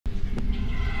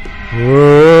Hey,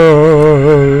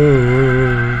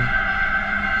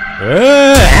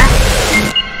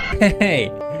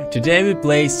 today we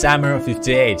play Summer of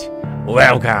 58.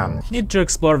 Welcome! Need to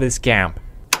explore this camp.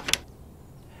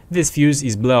 This fuse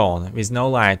is blown with no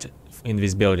light in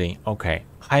this building. Okay,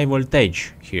 high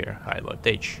voltage here. High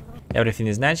voltage. Everything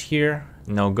is nice here.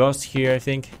 No ghosts here, I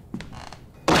think.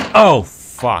 Oh,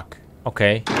 fuck.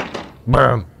 Okay.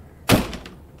 Boom.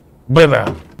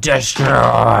 Boom.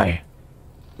 Destroy.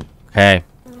 Hey.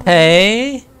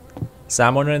 Hey.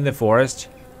 Someone in the forest.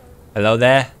 Hello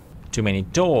there. Too many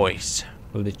toys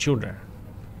for the children.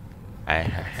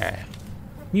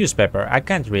 Newspaper. I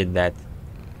can't read that.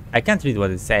 I can't read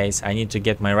what it says. I need to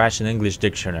get my Russian English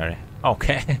dictionary.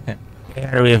 Okay.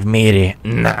 Here with me,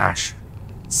 Nash.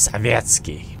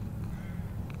 Sovietsky.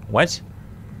 What?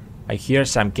 I hear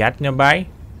some cat nearby.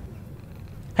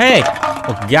 Hey!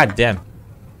 Oh, goddamn.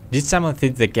 Did someone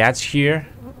feed the cats here?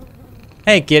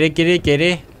 Hey, kitty, kitty,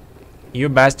 kitty. You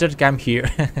bastard, come here.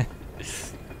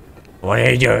 What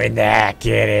are you doing there,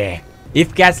 kitty?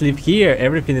 If cats live here,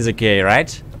 everything is okay,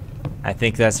 right? I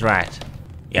think that's right.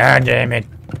 Yeah, damn it.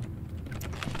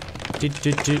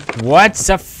 What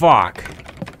the fuck?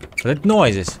 That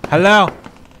noises. Hello?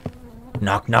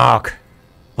 Knock, knock.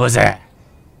 Who's that?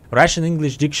 Russian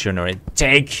English dictionary.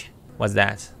 Take. What's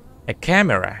that? A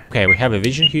camera. Okay, we have a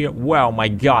vision here. Wow, my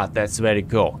god, that's very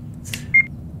cool.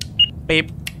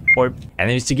 Beep. Boop. An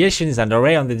investigation is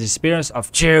underway on the disappearance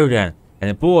of children and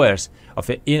employers of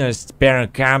the inner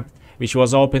parent camp, which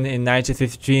was opened in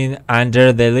 1915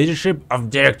 under the leadership of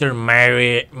Director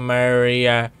Maria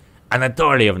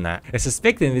Anatolievna. A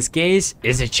suspect in this case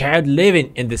is a child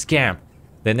living in this camp.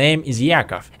 The name is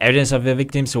Yakov. Evidence of the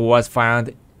victims was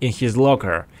found in his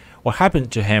locker. What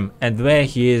happened to him and where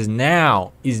he is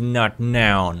now is not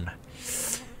known.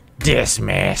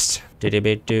 Dismissed. Hey,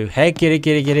 kitty,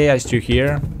 kitty, kitty, are you still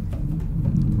here?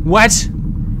 What?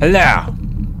 Hello?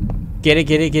 Kitty,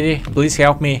 kitty, kitty, please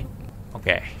help me.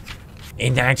 Okay.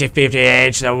 In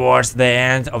 1958, towards the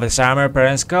end of the summer,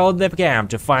 parents called the camp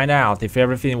to find out if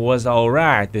everything was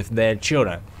alright with their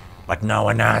children, but no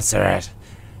one answered.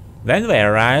 When they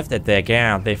arrived at the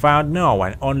camp, they found no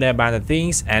one, only abandoned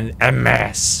things and a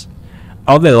mess.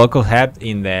 All the locals helped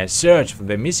in the search for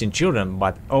the missing children,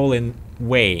 but all in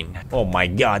vain. Oh my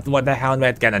god, what the hell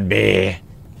that cannot be?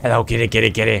 Hello, kitty, kitty,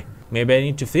 kitty. Maybe I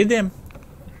need to feed them?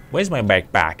 Where's my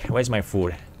backpack? Where's my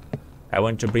food? I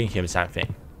want to bring him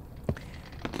something.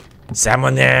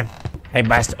 Someone there? Hey,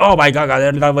 bastard. Oh my god,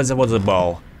 that was a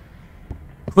ball.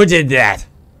 Who did that?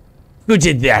 Who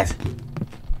did that?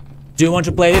 Do you want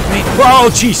to play with me?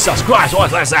 Oh, Jesus Christ,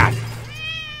 what was that?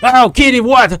 Oh, kitty,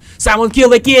 what? Someone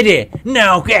killed a kitty.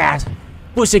 No, cat.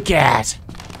 Pussycat.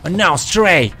 Oh, no,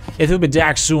 stray. It will be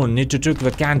dark soon. Need to take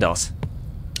the candles.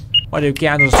 What are you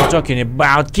candles talking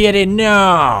about? Kitty,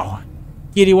 no.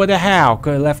 Kitty, what the hell?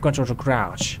 Left control to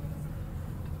crouch.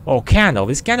 Oh, candle.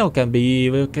 This candle will be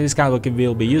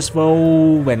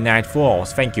useful when night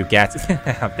falls. Thank you, cat.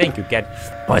 Thank you, cat.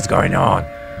 What's going on?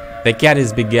 The cat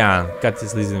is begun. Cat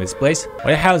is leaving this place. What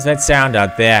the hell is that sound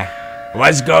out there?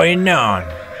 What's going on?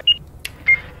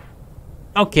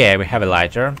 Okay, we have a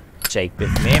lighter. Take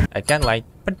with me. I can light.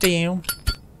 Ba-dam.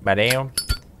 Ba-dam.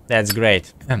 That's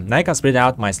great. Now I can spread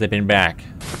out my sleeping bag.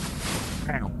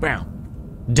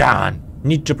 Done.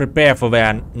 Need to prepare for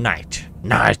the night.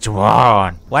 Night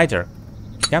one. Lighter.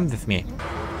 Come with me.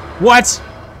 What?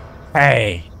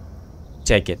 Hey.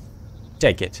 Take it.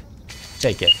 Take it.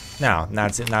 Take it. Now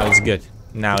it's good.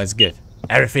 Now it's good.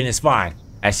 Everything is fine.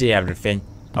 I see everything.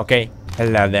 Okay.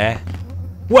 Hello there.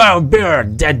 Wow,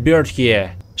 bird. That bird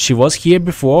here. She was here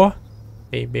before.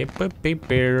 Oh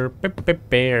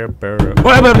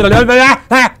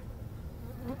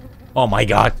my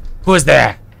god. Who's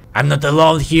there? I'm not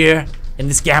alone here in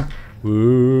this camp.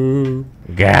 Ooh,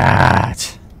 God.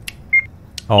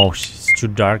 Oh, it's too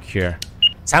dark here.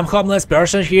 Some homeless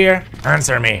person here?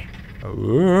 Answer me.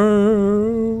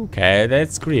 Ooh, okay,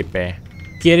 that's creepy.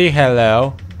 Kitty,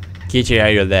 hello. Kitty, are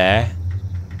you there?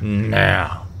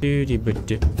 No.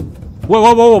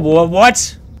 Whoa,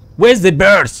 what? Where's the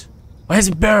birds? Where's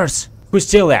the birds? Who's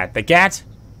still that? The cat?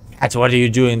 Cat, what are you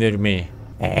doing with me?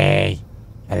 Hey,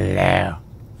 hello.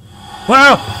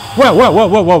 Whoa.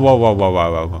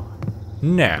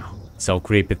 No. So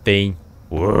creepy thing.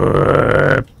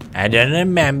 I don't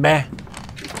remember.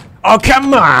 Oh,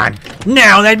 come on.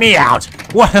 Now let me out.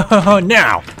 Whoa,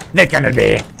 no. That cannot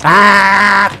be.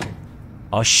 Ah!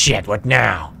 Oh, shit. What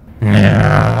now?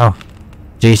 No.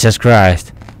 Jesus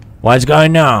Christ. What's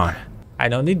going on? I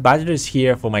don't need batteries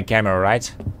here for my camera,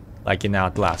 right? Like in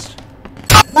Outlast.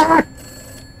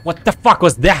 What the fuck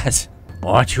was that?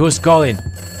 What? Who's calling?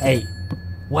 Hey.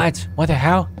 What? What the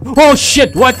hell? Oh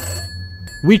shit, what?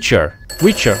 Witcher.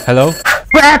 Witcher, hello?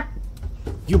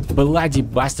 You bloody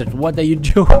bastard, what are you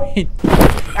doing?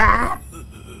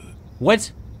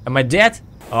 What? Am I dead?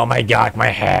 Oh my god, my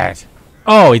head.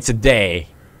 Oh, it's a day.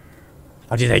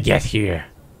 How did I get here?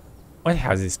 What the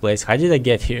hell is this place? How did I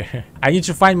get here? I need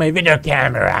to find my video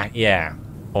camera. Yeah.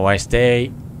 Or I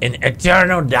stay in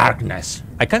eternal darkness.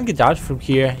 I can't get out from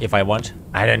here if I want.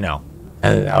 I don't know.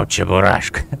 Hello,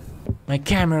 Cheburashka. My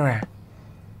camera.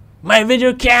 My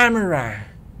video camera.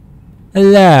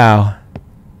 Hello.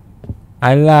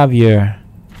 I love you.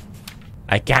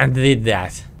 I can't read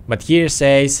that. But here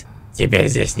says, Тебе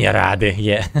здесь не рады.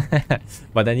 Yeah.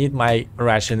 But I need my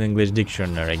Russian English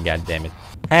dictionary, goddammit.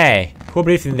 Hey, who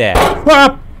breathed in there?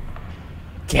 Whoop!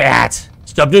 Cat!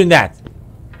 Stop doing that!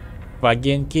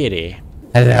 Fucking kitty.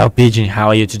 Hello, pigeon, how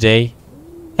are you today?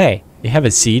 Hey, you have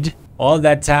a seed? All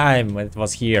that time it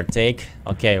was here, take.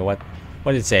 Okay, what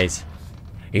it says?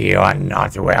 You are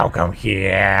not welcome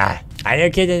here. Are you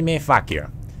kidding me? Fuck you.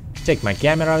 Take my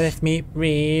camera with me,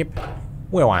 reap.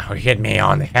 We want to hit me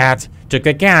on the head. Took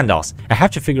the candles. I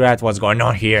have to figure out what's going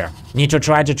on here. Need to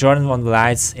try to turn on the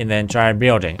lights in the entire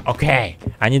building. Okay,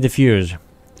 I need the fuse.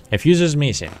 A fuse is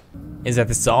missing. Is that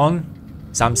a song?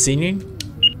 Some singing?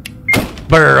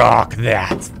 Broke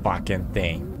that fucking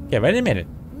thing. Okay, wait a minute.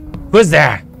 Who's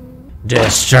there?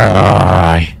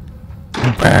 Destroy.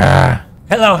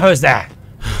 Hello, who's that?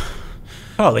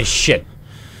 Holy shit.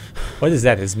 What is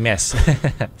that? It's mess.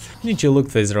 Need to look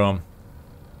through this room.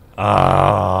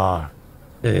 Oh,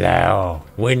 hello.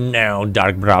 We know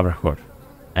Dark Brotherhood.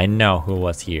 I know who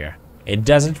was here. It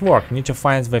doesn't work. Need to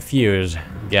find the fuse.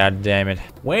 God damn it.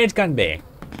 Where it can be?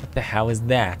 What the hell is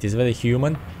that? Is that a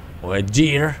human? Or a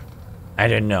deer? I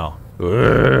don't know.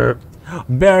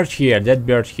 Bird here. That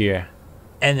bird here.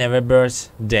 Another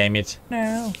birds. Damn it.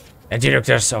 No. The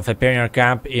directors of a pioneer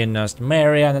camp in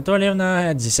Maria Anatolievna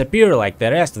had disappeared like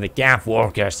the rest of the camp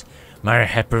workers. Maria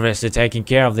had previously taken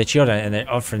care of the children in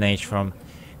the orphanage from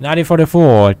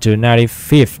 1944 to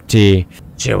 1950.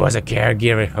 She was a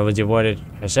caregiver who devoted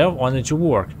herself only to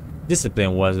work.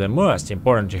 Discipline was the most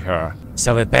important to her,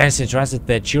 so the parents entrusted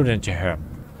their children to her.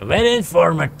 Very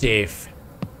informative.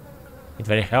 It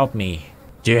very helped me.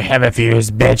 Do you have a fuse,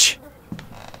 bitch?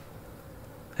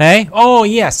 Hey? Oh,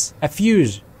 yes, a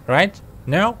fuse. Right?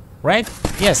 No? Right?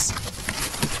 Yes.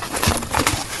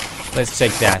 Let's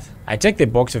check that. I take the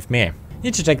box with me.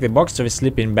 Need to take the box to the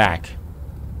sleeping bag.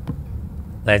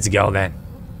 Let's go then.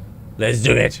 Let's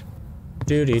do it.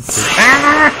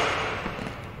 Ah!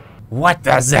 What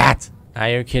does that? Are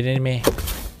you kidding me?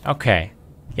 Okay.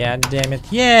 God damn it.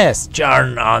 Yes!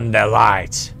 Turn on the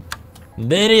lights.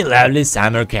 Very lovely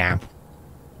summer camp.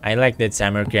 I like that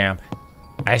summer camp.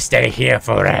 I stay here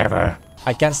forever.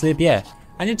 I can't sleep yet.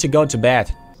 I need to go to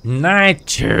bed. Night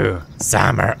 2.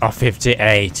 Summer of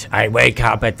 58. I wake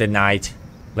up at the night.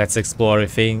 Let's explore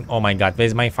everything. Oh my god,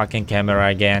 where's my fucking camera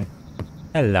again?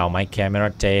 Hello, my camera,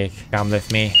 take. Come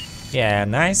with me. Yeah,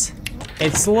 nice.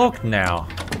 It's locked now.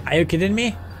 Are you kidding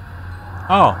me?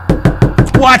 Oh.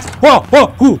 What? Whoa, whoa,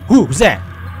 who's that?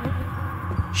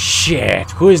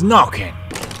 Shit, who is knocking?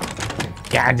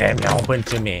 Goddamn, open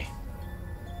to me.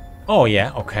 Oh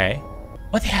yeah, okay.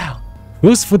 What the hell?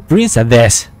 Whose footprints are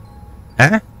this?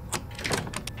 Huh?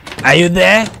 Are you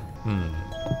there?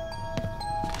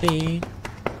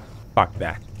 Fuck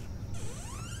that.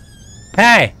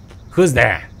 Hey! Who's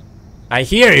there? I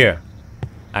hear you.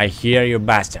 I hear you,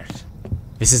 bastard.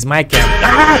 This is my camp.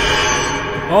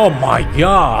 Ah! Oh my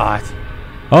god.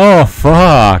 Oh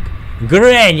fuck.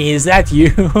 Granny, is that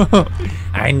you?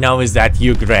 I know is that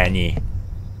you, Granny.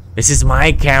 This is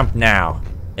my camp now.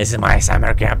 This is my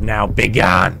summer camp now. Be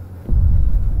gone.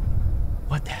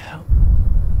 What the hell?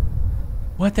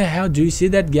 What the hell? Do you see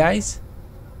that, guys?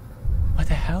 What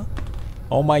the hell?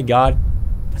 Oh my god.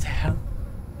 What the hell?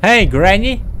 Hey,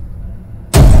 Granny?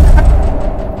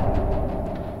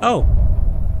 Oh.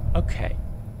 Okay.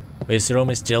 This room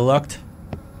is still locked.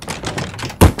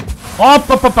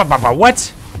 Oh,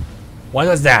 what? What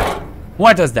was that?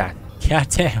 What was that? God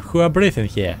damn, who are breathing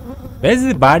here? Where's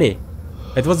the body?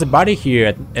 It was the body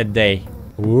here at day.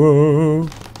 Whoa.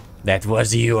 That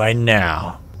was you, I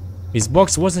know. This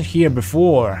box wasn't here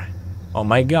before. Oh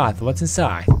my god, what's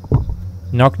inside?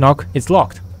 Knock, knock, it's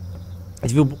locked.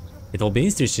 It will be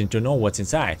interesting to know what's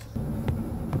inside.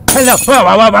 Hello!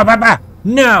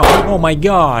 No! Oh my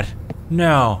god!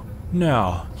 No,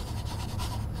 no.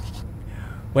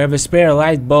 We have a spare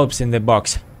light bulbs in the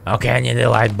box. Okay, I need a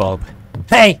light bulb.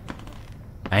 Hey!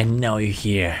 I know you're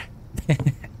here.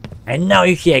 I know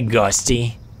you're here,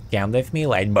 ghosty. Come with me,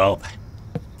 light bulb.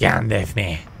 Come with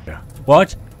me.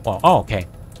 What? Oh, okay.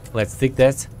 Let's fix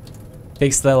that.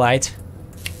 Fix the light.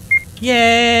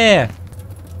 Yeah!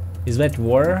 Is that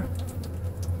water?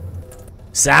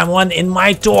 Someone in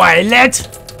my toilet?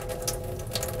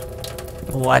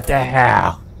 What the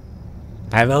hell?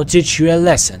 I will teach you a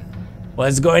lesson.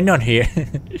 What's going on here?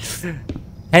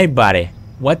 Hey buddy.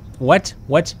 What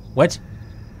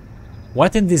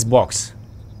in this box?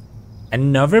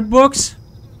 Another box?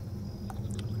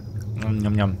 Nom,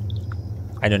 nom, nom.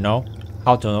 I don't know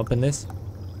how to open this.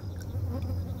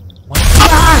 What?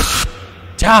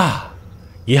 Ah!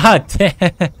 Yeah.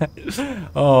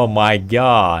 Oh my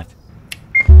god.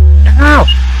 Ow!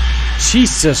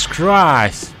 Jesus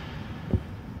Christ.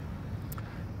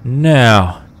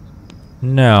 No.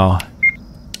 No.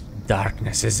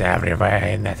 Darkness is everywhere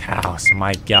in that house.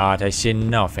 My god, I see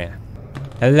nothing.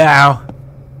 Hello?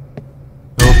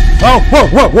 Oh, whoa,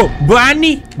 whoa, whoa!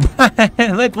 Bunny?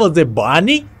 That was a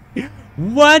bunny?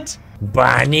 What?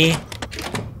 Bunny?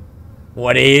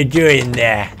 What are you doing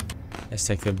there? Let's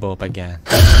take the bulb again.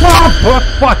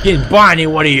 Oh, fucking bunny,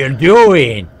 what are you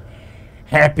doing?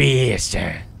 Happy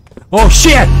Easter. Oh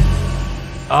shit!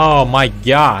 Oh my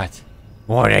god.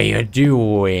 What are you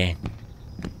doing?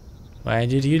 Why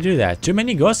did you do that? Too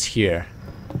many ghosts here.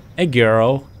 A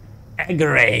girl. A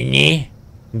granny.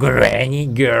 Granny,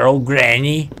 girl,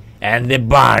 granny. And the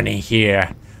bunny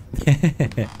here.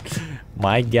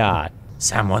 My god.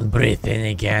 Someone breathing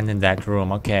again in that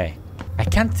room. Okay. I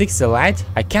can't fix the light.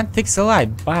 I can't fix the light.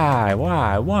 Why?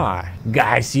 Why?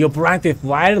 Guys, your practice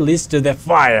fire leads to the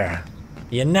fire.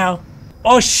 You know?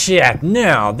 Oh shit,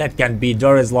 no, that can't be.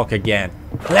 Door is locked again.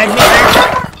 Let me.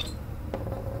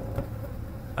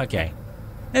 Okay,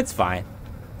 that's fine.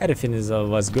 Everything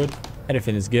was good.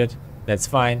 Everything is good. That's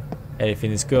fine.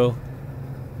 Everything is cool.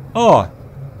 Oh,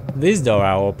 this door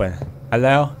are open.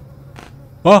 Hello?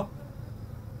 Oh.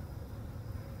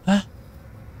 Huh?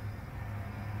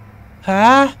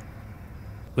 Huh?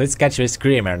 Let's catch a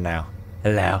screamer now.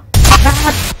 Hello?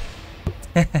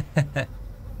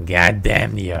 God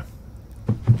damn you.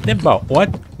 The ball.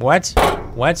 What?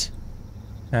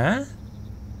 Huh?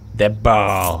 The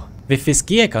ball. With his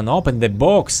key I can open the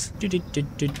box.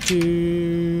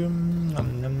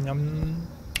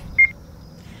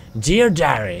 Dear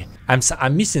diary,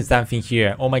 I'm missing something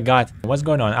here. Oh my god, what's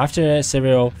going on? After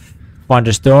several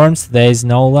thunderstorms, there is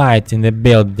no light in the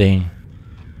building.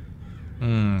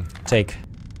 Take.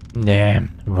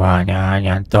 Damn,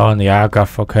 Anton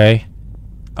Yakov, okay.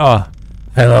 Oh,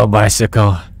 hello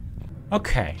bicycle.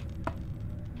 Okay.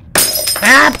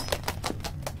 Ah!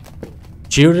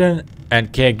 Children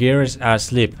and caregivers are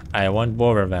asleep. I won't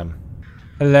bother them.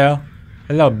 Hello?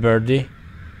 Hello, birdie.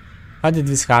 How did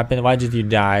this happen? Why did you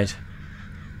die?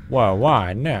 Well,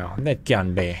 why? No, that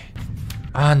can't be.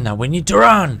 Anna, we need to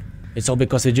run! It's all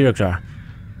because the director.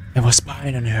 I was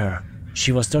spying on her.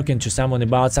 She was talking to someone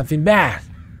about something bad.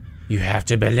 You have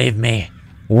to believe me.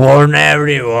 Warn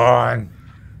everyone.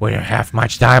 We don't have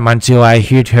much time until I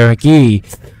hit her key.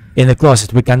 In the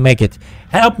closet, we can make it.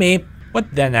 Help me! What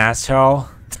then, asshole?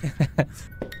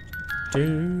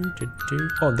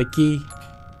 Oh, the key.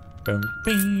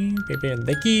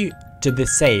 The key to the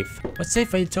safe. What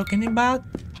safe are you talking about?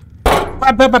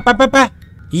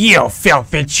 You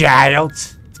filthy child!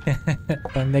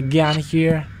 And the gun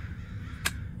here.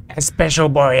 A special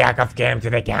boy Yakov came to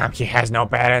the camp. He has no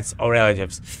parents or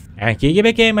relatives. And he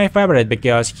became my favorite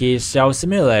because he is so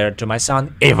similar to my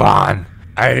son Ivan.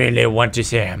 I really want to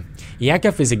see him.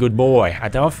 Yakov is a good boy.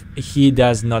 Although he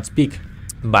does not speak,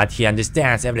 but he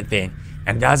understands everything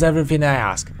and does everything I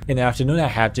ask. In the afternoon I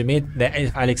have to meet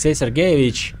the Alexei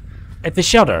Sergeyevich at the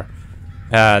shelter.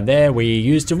 There we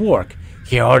used to work.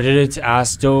 He ordered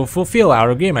us to fulfill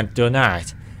our agreement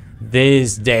tonight.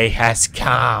 This day has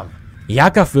come.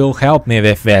 Yakov will help me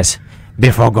with this.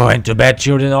 Before going to bed,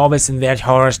 children always invent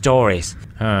horror stories.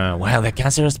 Well, the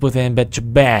cancerous put them in bed to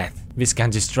bed. This can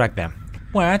distract them.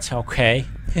 What? Okay.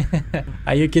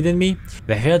 Are you kidding me?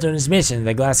 The filter is missing,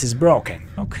 the glass is broken.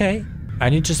 Okay. I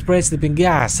need to spray sleeping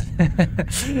gas.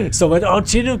 So that all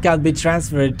children can be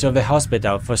transferred to the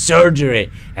hospital for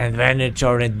surgery and then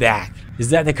return it back. Is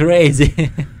that crazy?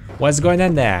 What's going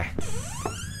on there?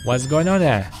 What's going on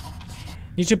there?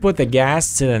 Need to put the gas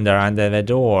cylinder under the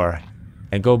door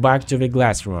and go back to the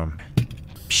glass room.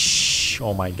 Psh,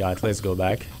 oh my god, let's go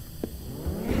back.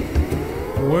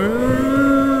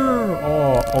 Whoa.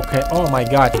 Oh, okay. Oh my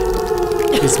god.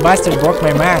 This bastard broke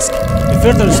my mask. The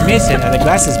filter is missing and the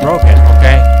glass is broken,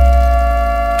 okay?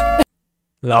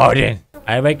 Loading.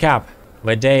 I wake up.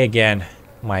 The day again.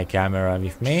 My camera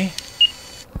with me.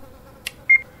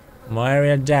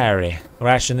 Maria diary.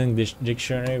 Russian English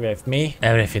dictionary with me.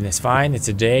 Everything is fine. It's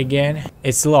a day again.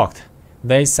 It's locked.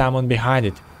 There is someone behind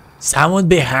it. Someone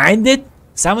behind it?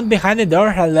 Someone behind the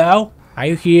door? Hello? Are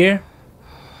you here?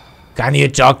 Can you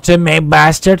talk to me,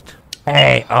 bastard?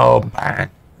 Hey, open.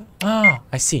 Oh,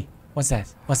 I see. What's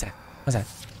that? What's that? What's that?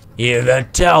 You were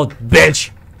told,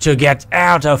 bitch, to get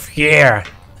out of here.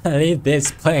 Leave this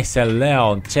place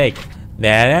alone. Take.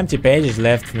 There are empty pages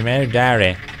left from your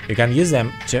diary. You can use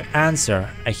them to answer.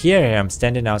 I hear him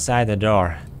standing outside the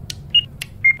door.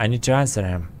 I need to answer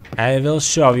him. I will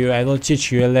show you. I will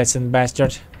teach you a lesson,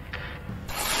 bastard.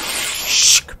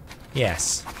 Shh.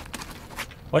 Yes.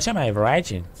 What am I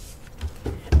writing?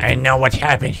 I know what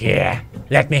happened here.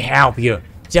 Let me help you.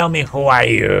 Tell me, who are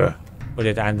you? Put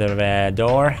it under the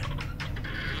door.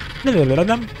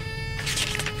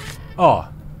 Oh,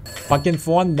 fucking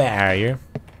phone, there are you?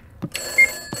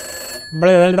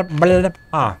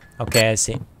 Ah, okay, I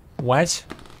see. What?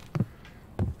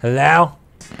 Hello?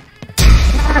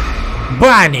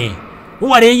 Bunny!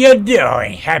 What are you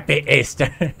doing? Happy Easter.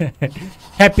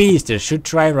 Happy Easter. Should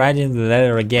try writing the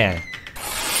letter again.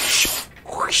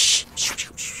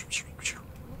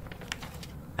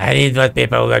 I need what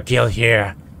people were killed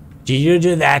here. Did you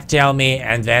do that? Tell me,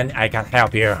 and then I can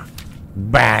help you.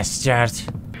 Bastard.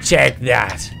 Check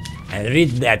that. And read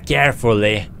that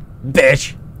carefully.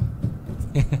 Bitch.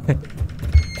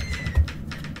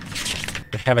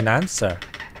 We have an answer.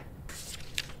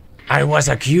 I was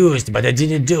accused, but I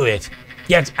didn't do it.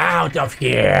 Get out of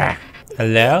here.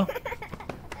 Hello?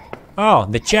 Oh,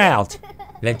 the child.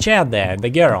 The child there, the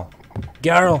girl.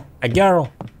 Girl, a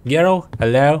girl. Girl,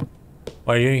 hello?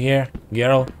 Are you here?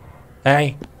 Girl?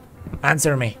 Hey,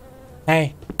 answer me.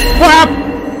 Hey.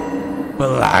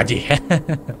 Bloody.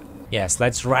 Yes,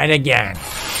 let's write again.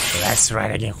 Let's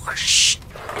write again.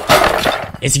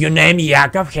 Is your name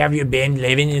Yakov? Have you been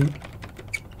living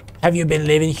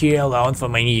here alone for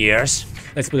many years?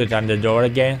 Let's put it on the door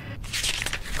again.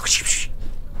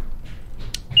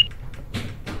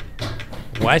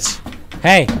 What?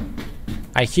 Hey,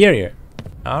 I hear you.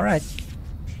 All right.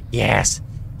 Yes.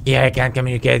 Here I can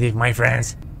communicate with my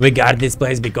friends. We got this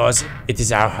place because it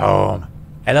is our home.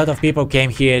 A lot of people came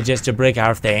here just to break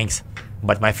our things.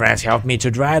 But my friends helped me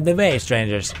to drive the way,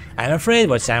 strangers. I'm afraid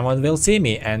what someone will see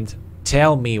me and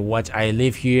tell me what I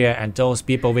live here, and those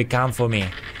people will come for me.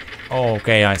 Oh,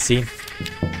 okay, I see.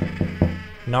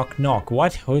 Knock, knock.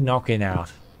 What? Who's knocking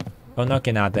out? Who's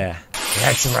knocking out there?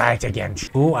 Let's write again.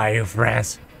 Who are you,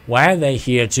 friends? Why are they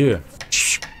here too?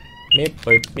 Beep,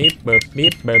 boop, beep, boop,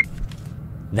 beep, boop.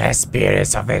 The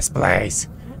spirits of this place.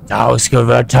 Those who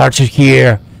were tortured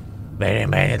here. They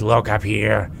remained locked up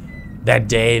here. That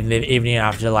day, the evening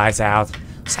after the lights out,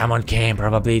 someone came.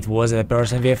 Probably it was the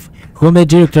person with whom the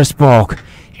director spoke.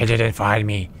 He didn't find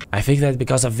me. I think that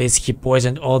because of this, he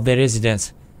poisoned all the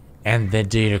residents and the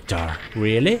director.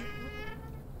 Really?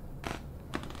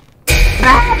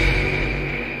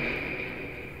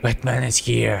 Batman is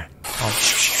here. Oh,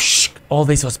 shh. All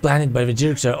this was planned by the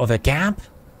director of the camp?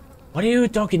 What are you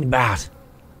talking about?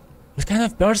 What kind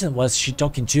of person was she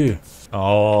talking to?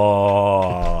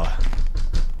 Oh.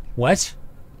 What?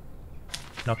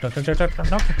 Knock, knock, knock, knock, knock,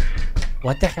 knock.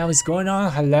 What the hell is going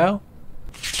on? Hello?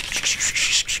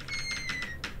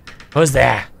 Who's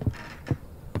there?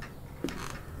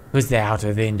 Who's there out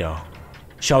of the window?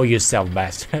 Show yourself,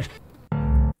 bastard.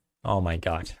 Oh my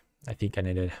god. I think I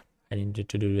need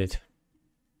to do it.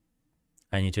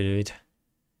 I need to do it.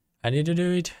 I need to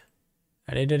do it.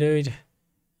 I need to do it.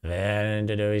 I need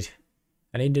to do it.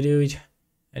 I need to do it.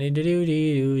 I need to do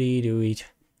it.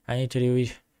 I need to do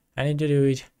it. I need to do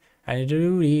it. I need to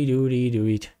do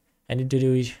it. I need to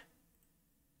do it.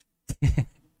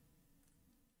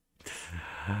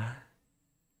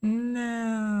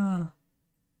 No.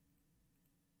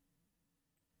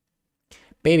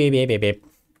 Baby, baby, baby.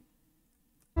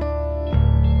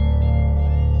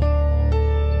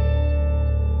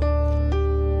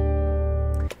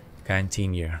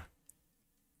 Continue.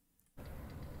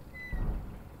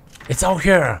 It's all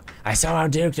here. I saw our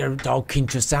director talking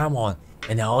to someone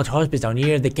in the old hospital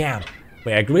near the camp.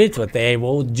 We agreed that they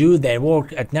would do their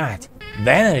work at night.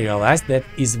 Then I realized that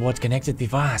is what connected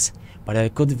with us, but I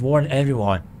couldn't warn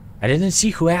everyone. I didn't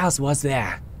see who else was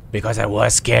there, because I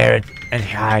was scared and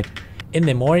hid. In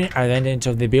the morning I went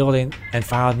into the building and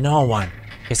found no one.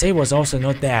 Jose was also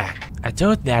not there. I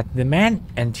thought that the man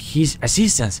and his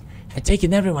assistants had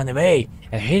taken everyone away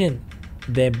and hidden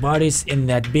their bodies in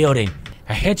that building.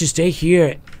 I had to stay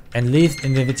here and live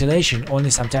in the ventilation only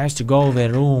sometimes to go to the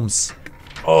rooms.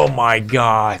 Oh my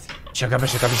god.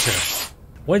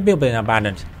 What building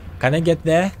abandoned? Can I get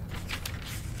there?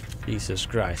 Jesus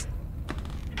Christ.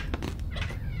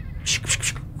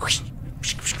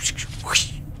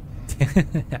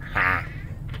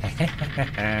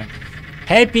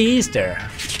 Happy Easter!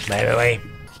 By the way,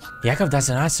 Yakov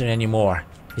doesn't answer anymore.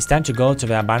 It's time to go to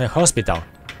the abandoned hospital.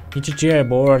 Need to cheer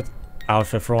board out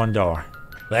the front door.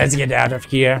 Let's get out of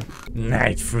here.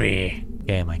 Night free.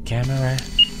 Okay, my camera,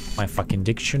 my fucking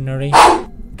dictionary.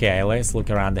 Okay, let's look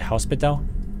around the hospital.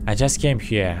 I just came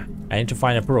here. I need to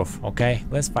find a proof. Okay,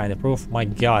 let's find a proof. My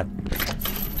god.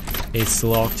 It's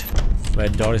locked. The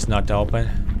door is not open.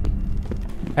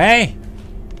 Hey!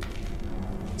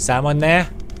 Someone there?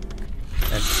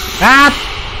 Ah!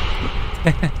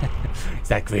 It's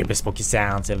that creepy spooky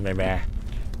sounds everywhere.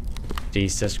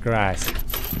 Jesus Christ.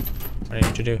 What do I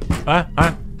need to do?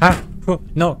 Who?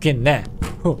 No, get there.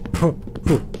 Who?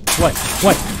 What?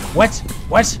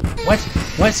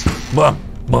 Boom,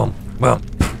 boom, boom.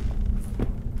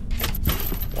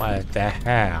 What the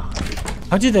hell?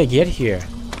 How did I get here?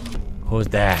 Who's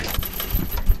that?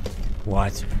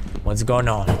 What? What's going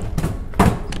on?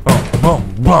 Boom,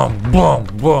 boom, boom,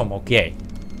 boom. Okay.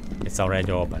 It's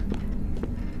already open.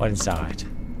 What inside?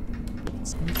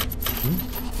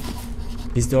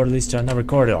 This door leads to another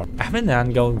corridor. I have an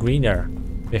angle greener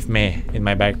with me in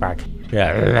my backpack.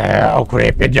 Hello,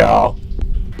 creepy doll.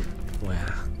 Well.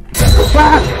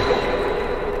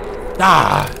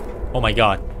 Ah! Oh my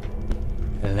god.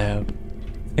 Hello.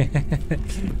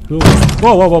 Who was?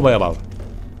 Whoa.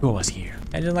 Who was here?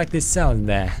 I don't like this sound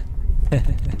there.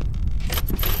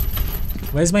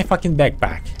 Where's my fucking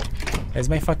backpack? Where's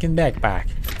my fucking backpack?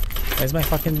 Where's my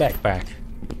fucking backpack?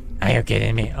 Are you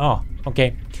kidding me? Oh,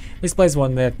 okay. This place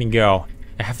won't let me go.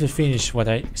 I have to finish what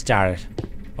I started.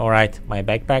 Alright, my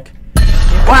backpack.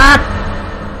 What?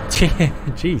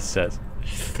 Jesus.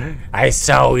 I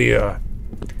saw you.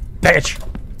 Bitch.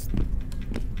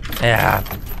 Yeah.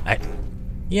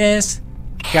 Yes.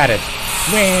 Got it.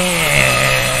 Well.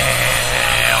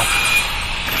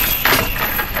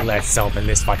 Let's open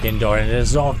this fucking door and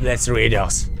let's read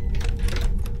us.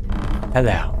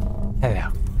 Hello.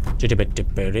 Hello.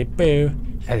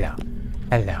 Hello.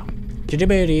 Hello.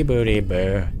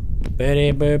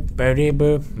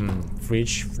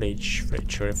 Fridge,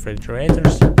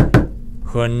 refrigerators.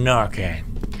 Who knocking?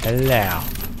 Hello.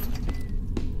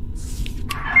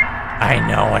 I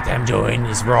know what I'm doing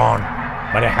is wrong,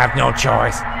 but I have no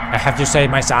choice. I have to save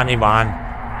my son Ivan.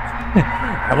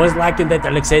 I was lucky that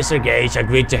Alexei Sergeyevich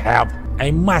agreed to help.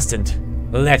 I mustn't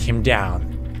let him down.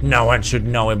 No one should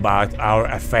know about our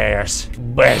affairs.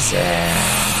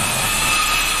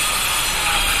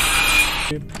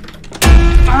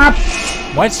 Up!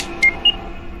 What?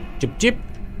 Chip.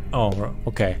 Oh,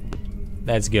 okay.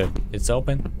 That's good. It's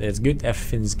open. That's good.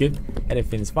 Everything's good.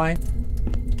 Everything's fine.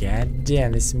 God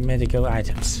damn, these medical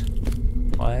items.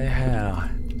 What the hell?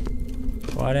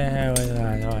 What the hell was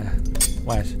that?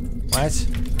 What?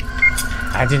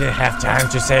 I didn't have time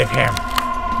to save him.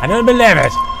 I don't believe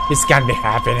it. This can't be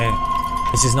happening.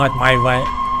 This is not my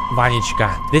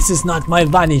Vanichka. This is not my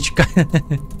Vanichka.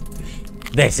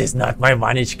 This is not my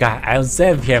Vanichka. I'll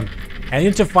save him. I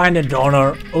need to find a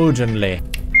donor urgently.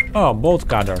 Oh, bolt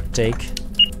cutter. Take.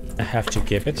 I have to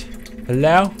keep it.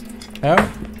 Hello? Hello?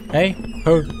 Hey?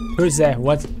 Who's there?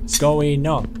 What's going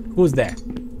on? Who's there?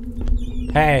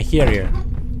 Hey, I hear you.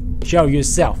 Show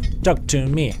yourself. Talk to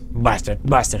me. Bastard.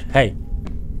 Hey.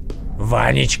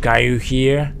 Vanichka, you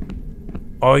here?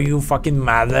 Or you fucking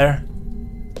mother?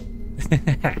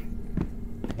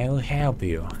 I'll help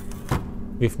you.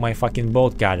 With my fucking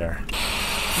bolt cutter.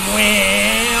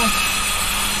 Well.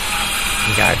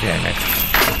 God damn it.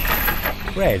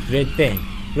 Great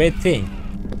thing.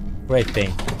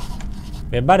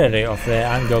 The battery of the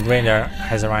angle grinder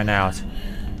has run out.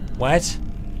 What?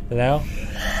 Hello?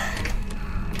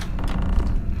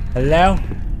 Hello?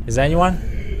 Is anyone?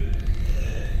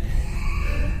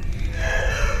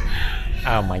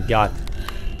 Oh my god.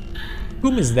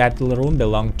 Whom is that little room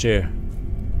belong to?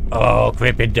 Oh,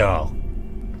 creepy doll.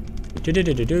 Oh,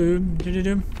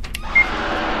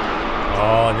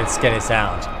 that scary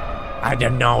sound. I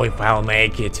don't know if I'll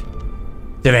make it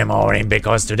to the morning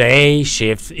because today's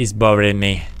shift is bothering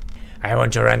me. I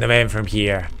want to run away from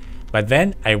here, but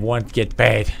then I won't get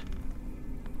paid.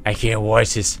 I hear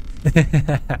voices.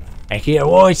 I hear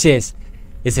voices.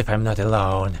 As if I'm not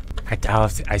alone. I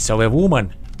thought I saw a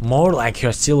woman, more like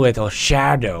her silhouette or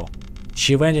shadow.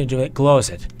 She went into the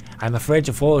closet. I'm afraid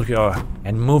to follow her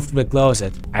and move to the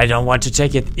closet. I don't want to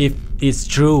take it if it's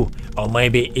true, or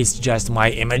maybe it's just my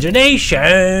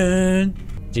imagination.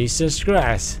 Jesus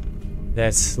Christ.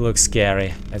 That looks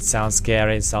scary. That sounds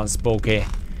scary. It sounds spooky.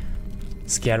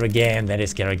 Scary game. That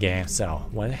is scary game. So,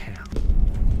 what the hell?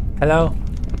 Hello?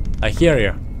 I hear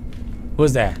you.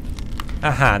 Who's there?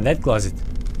 Aha, that closet.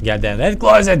 Goddamn, that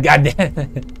closet.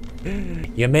 Goddamn.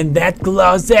 You mean that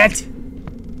closet?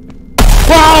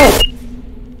 Whoa!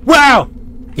 Wow!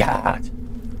 God.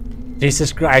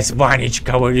 Jesus Christ,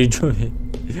 Vanichka, what are you doing?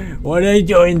 What are you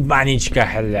doing, Vanichka?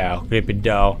 Hello, creepy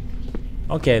doll.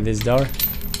 Okay, this door.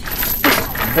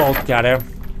 Bolt cutter.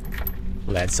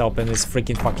 Let's open this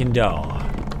freaking fucking door.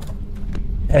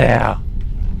 Hello.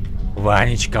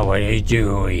 Vanichka, what are you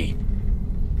doing?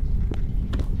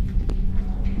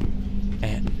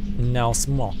 And no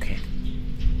smoking.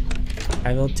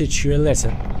 I will teach you a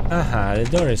lesson. The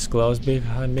door is closed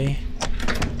behind me.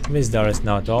 This door is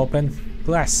not open.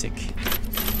 Classic.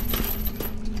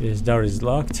 This door is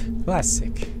locked.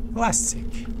 Classic. Classic.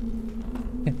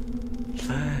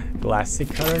 Classic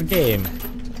horror game.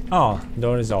 Oh,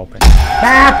 door is open.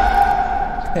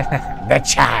 The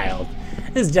child.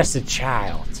 It's just a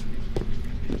child.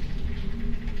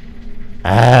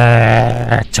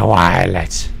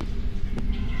 Twilight.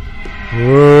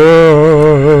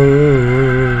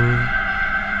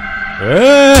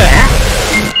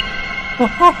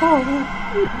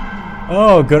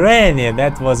 Oh, Granny,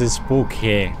 that was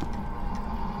spooky.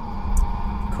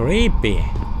 Creepy.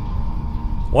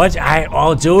 What are you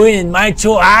all doing in my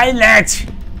toilet?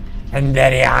 I'm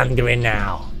very hungry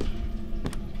now.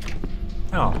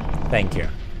 Oh, thank you.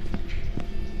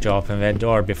 To open that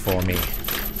door before me.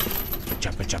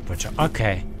 Chopper, chopper, chopper.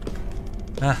 Okay.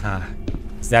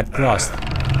 Is that closed?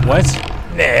 What?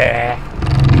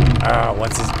 Oh,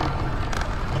 what's this?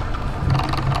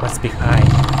 What's behind?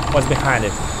 What's behind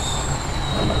it?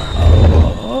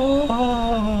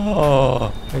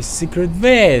 Oh, a secret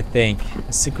way, I think.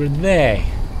 A secret way.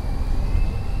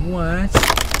 What?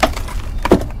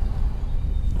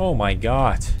 Oh my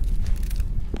god.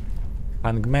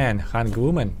 Hangman,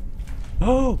 hangwoman.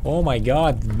 Oh my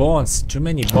god, bones. Too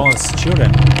many bones,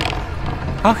 children.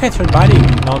 How had her body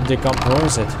not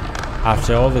decomposed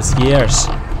after all these years?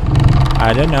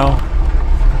 I don't know.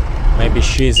 Maybe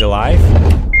she's alive?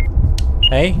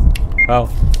 Hey? Oh,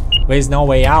 there's no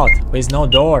way out. There's no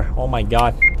door. Oh my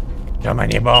god. Too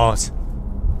many bones.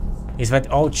 Is that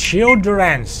all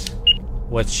children's?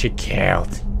 What she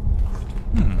killed?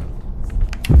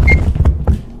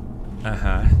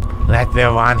 Let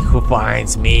the one who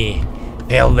finds me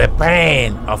feel the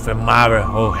pain of a mother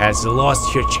who has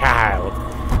lost her child.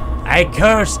 I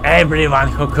curse everyone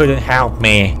who couldn't help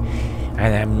me.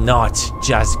 And I'm not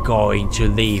just going to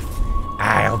leave.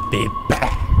 I'll be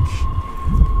back.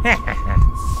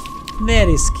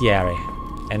 Very scary.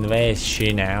 And where is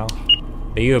she now?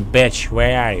 You bitch,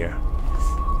 where are you?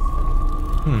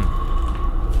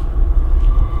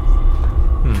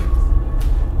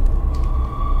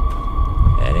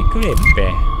 Very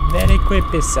creepy. Very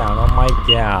creepy sound. Oh my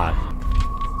god.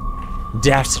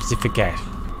 Death certificate.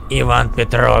 Ivan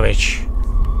Petrovich.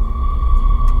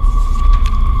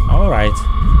 Alright.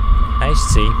 I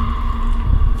see.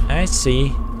 I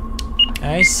see.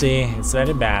 I see. It's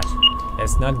very bad.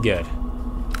 It's not good.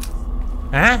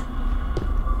 Huh?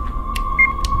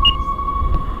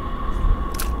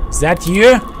 Is that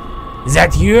you? Is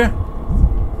that you?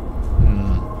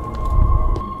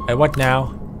 What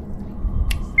now?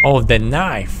 Oh, the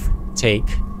knife. Take.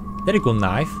 Very cool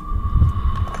knife.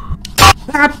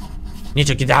 Need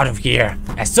to get out of here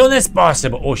as soon as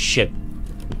possible. Oh shit.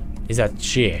 Is that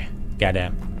she?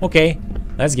 Goddamn. Okay.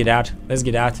 Let's get out. Let's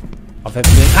get out of that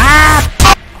thing. Ah!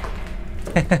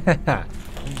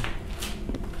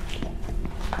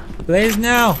 Please,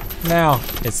 no. No.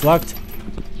 It's locked.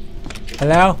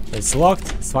 Hello? It's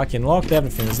locked. It's fucking locked.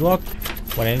 Everything is locked.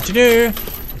 What I need to do?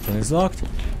 Everything is locked.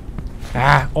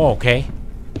 Oh, okay.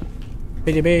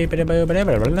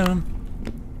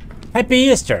 Happy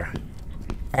Easter.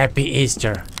 Happy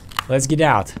Easter. Let's get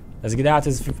out. Let's get out of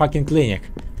this fucking clinic.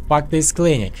 Fuck this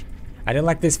clinic. I don't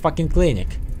like this fucking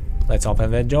clinic. Let's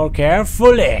open the door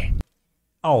carefully.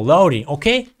 Oh, loading.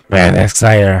 Okay. Man,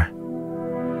 excited.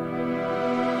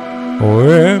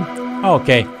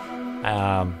 Okay.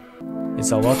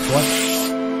 It's a lot. What?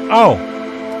 Oh.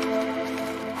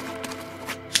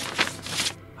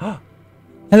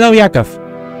 Hello, Yakov.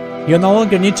 You no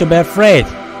longer need to be afraid,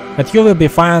 but you will be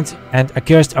found and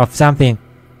accused of something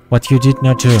what you did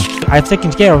not do. I've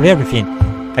taken care of everything.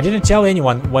 I didn't tell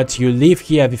anyone what you live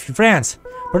here with your friends.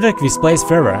 Protect this place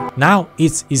forever. Now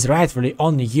it is rightfully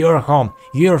only your home.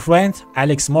 Your friend,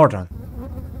 Alex Morton.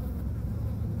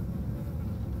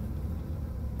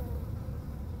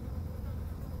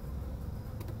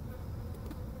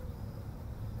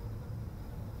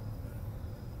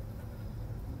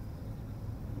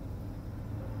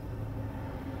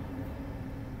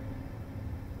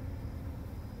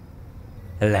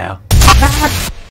 Hello.